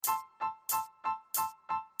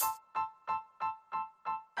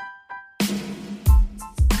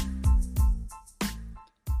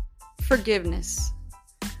Forgiveness.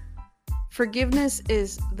 Forgiveness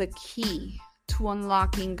is the key to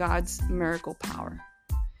unlocking God's miracle power.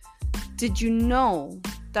 Did you know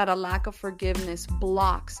that a lack of forgiveness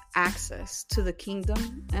blocks access to the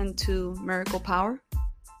kingdom and to miracle power?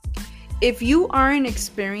 If you aren't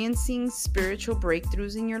experiencing spiritual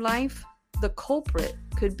breakthroughs in your life, the culprit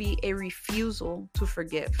could be a refusal to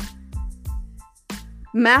forgive.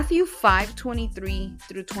 Matthew 5:23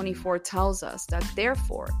 through 24 tells us that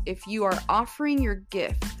therefore, if you are offering your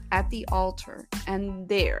gift at the altar and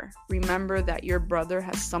there remember that your brother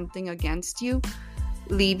has something against you,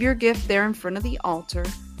 leave your gift there in front of the altar.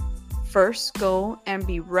 First go and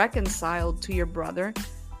be reconciled to your brother,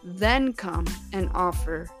 then come and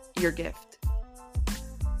offer your gift.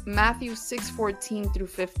 Matthew 6:14 through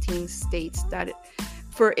 15 states that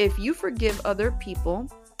for if you forgive other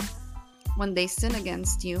people when they sin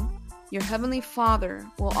against you, your heavenly Father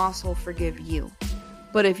will also forgive you.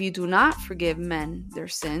 But if you do not forgive men their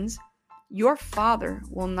sins, your Father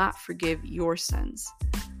will not forgive your sins.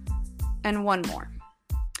 And one more.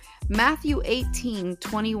 Matthew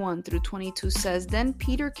 18:21 through 22 says, Then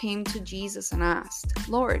Peter came to Jesus and asked,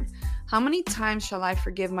 Lord, how many times shall I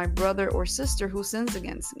forgive my brother or sister who sins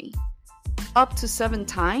against me? Up to 7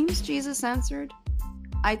 times, Jesus answered.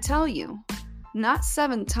 I tell you, not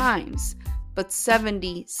 7 times, but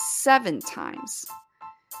 77 times.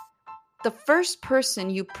 The first person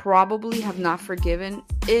you probably have not forgiven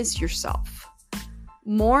is yourself.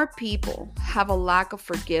 More people have a lack of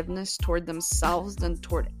forgiveness toward themselves than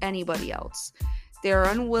toward anybody else. They are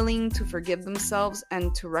unwilling to forgive themselves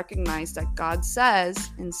and to recognize that God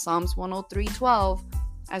says in Psalms 103:12,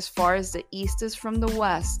 as far as the east is from the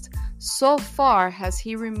west, so far has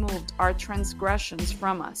He removed our transgressions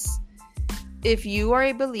from us. If you are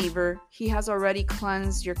a believer, He has already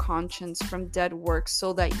cleansed your conscience from dead works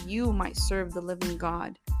so that you might serve the living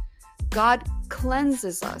God. God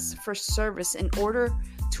cleanses us for service in order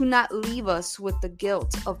to not leave us with the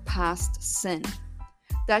guilt of past sin.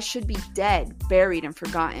 That should be dead, buried, and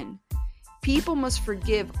forgotten. People must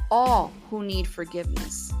forgive all who need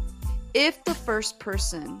forgiveness. If the first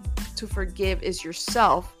person to forgive is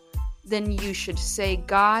yourself, then you should say,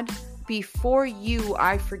 God, before you,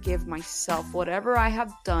 I forgive myself. Whatever I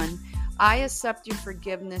have done, I accept your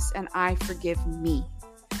forgiveness and I forgive me.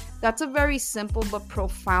 That's a very simple but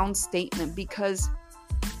profound statement because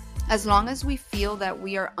as long as we feel that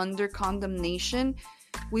we are under condemnation,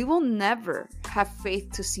 we will never have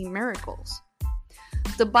faith to see miracles.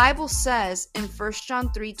 The Bible says in 1 John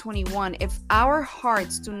 3:21, if our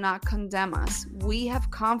hearts do not condemn us, we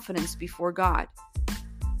have confidence before God.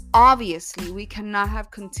 Obviously, we cannot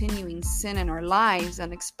have continuing sin in our lives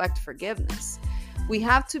and expect forgiveness. We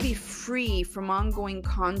have to be free from ongoing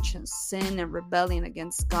conscious sin and rebellion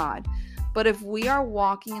against God. But if we are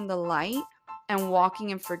walking in the light and walking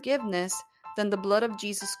in forgiveness, then the blood of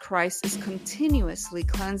Jesus Christ is continuously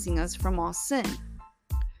cleansing us from all sin.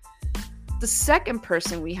 The second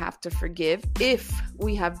person we have to forgive if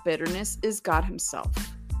we have bitterness is God Himself.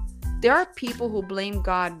 There are people who blame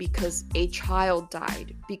God because a child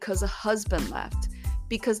died, because a husband left,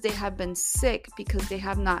 because they have been sick, because they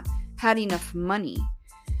have not had enough money.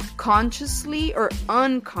 Consciously or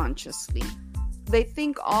unconsciously, they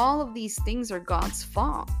think all of these things are God's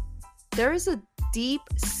fault. There is a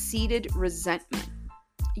deep-seated resentment.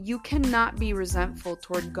 You cannot be resentful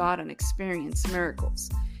toward God and experience miracles.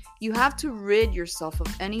 You have to rid yourself of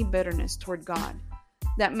any bitterness toward God.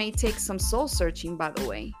 That may take some soul searching, by the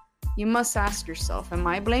way. You must ask yourself, am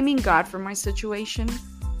I blaming God for my situation?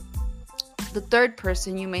 The third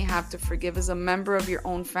person you may have to forgive is a member of your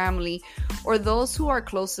own family or those who are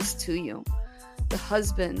closest to you. The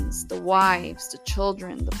husbands, the wives, the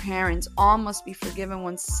children, the parents, all must be forgiven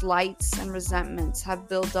when slights and resentments have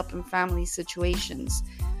built up in family situations.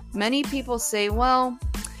 Many people say, well,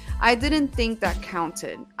 I didn't think that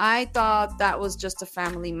counted. I thought that was just a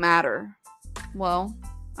family matter. Well,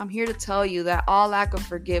 I'm here to tell you that all lack of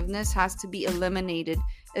forgiveness has to be eliminated,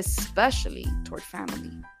 especially toward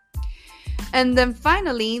family. And then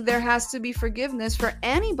finally, there has to be forgiveness for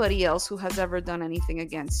anybody else who has ever done anything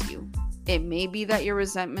against you. It may be that your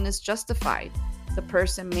resentment is justified. The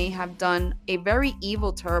person may have done a very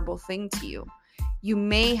evil, terrible thing to you. You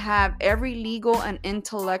may have every legal and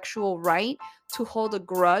intellectual right to hold a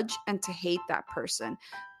grudge and to hate that person.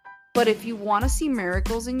 But if you want to see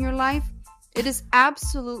miracles in your life, it is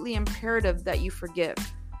absolutely imperative that you forgive.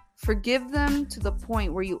 Forgive them to the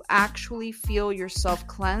point where you actually feel yourself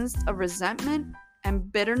cleansed of resentment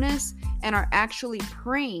and bitterness and are actually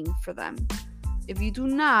praying for them. If you do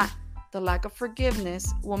not, the lack of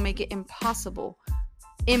forgiveness will make it impossible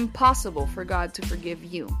for God to forgive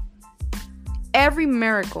you. Every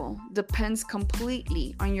miracle depends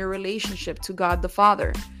completely on your relationship to God the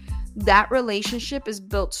Father. That relationship is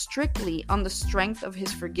built strictly on the strength of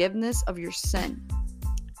His forgiveness of your sin.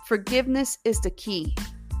 Forgiveness is the key.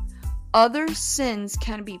 Other sins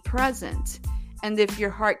can be present, and if your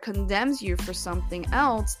heart condemns you for something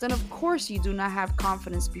else, then of course you do not have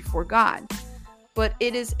confidence before God. But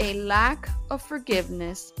it is a lack of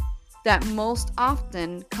forgiveness that most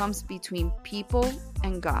often comes between people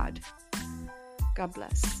and God. God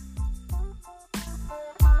bless.